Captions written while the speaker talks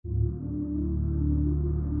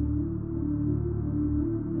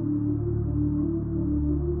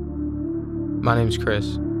My name's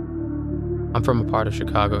Chris. I'm from a part of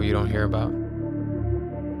Chicago you don't hear about.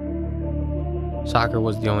 Soccer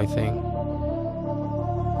was the only thing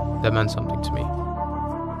that meant something to me.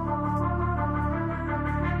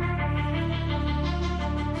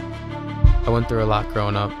 I went through a lot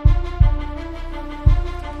growing up.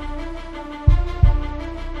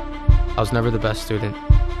 I was never the best student,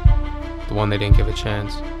 the one they didn't give a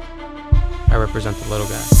chance. I represent the little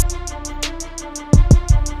guy.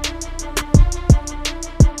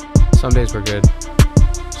 Some days were good,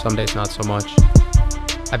 some days not so much.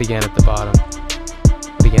 I began at the bottom.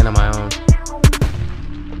 I began on my own.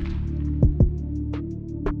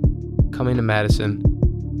 Coming to Madison,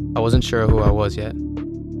 I wasn't sure who I was yet.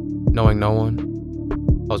 Knowing no one,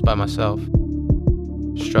 I was by myself,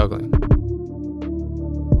 struggling.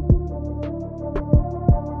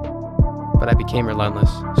 But I became relentless,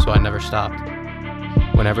 so I never stopped.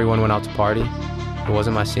 When everyone went out to party, it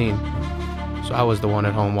wasn't my scene, so I was the one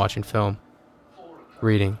at home watching film,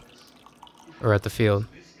 reading, or at the field.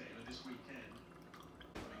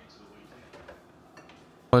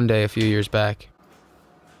 One day a few years back,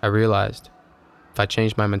 I realized if I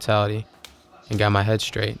changed my mentality and got my head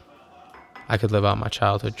straight, I could live out my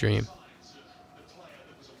childhood dream.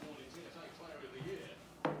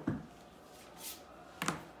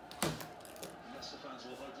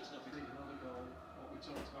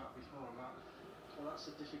 That's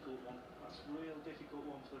a difficult one. That's a real difficult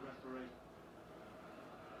one for the referee.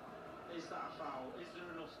 Is that a foul? Is there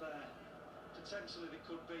enough there? Potentially there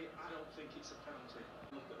could be. I don't think it's a penalty.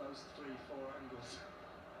 Look at those 3-4 angles.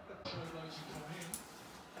 Those who come in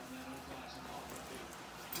and then umpires and half the field.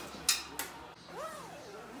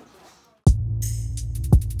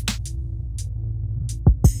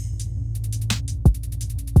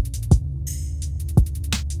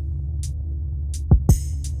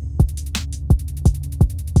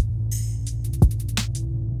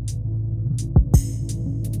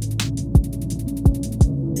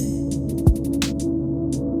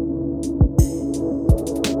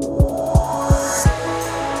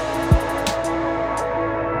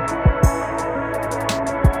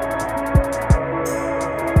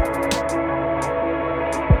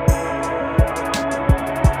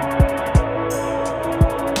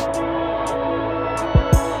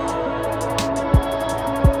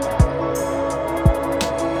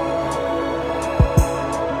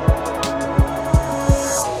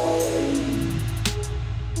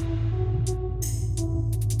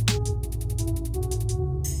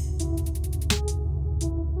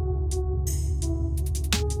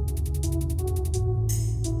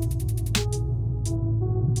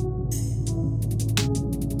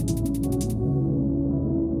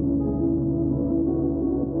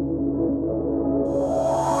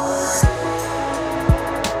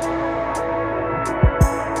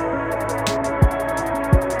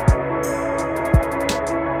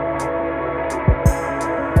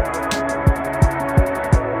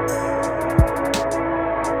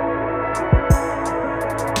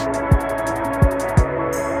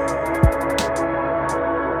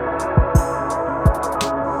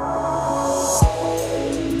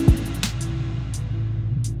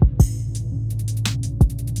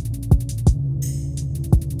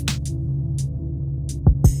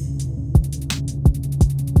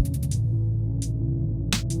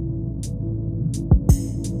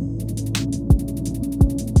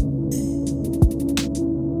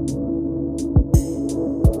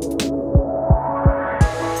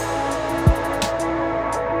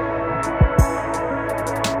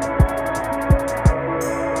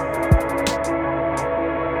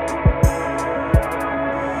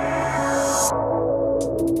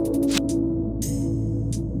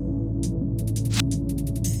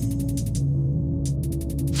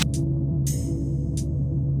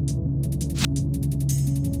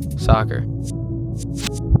 Soccer.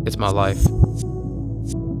 It's my life.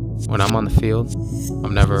 When I'm on the field,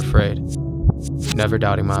 I'm never afraid, never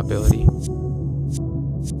doubting my ability,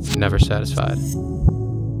 never satisfied.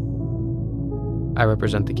 I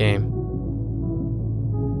represent the game.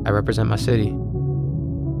 I represent my city.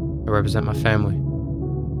 I represent my family.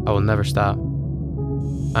 I will never stop.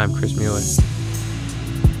 I am Chris Mueller.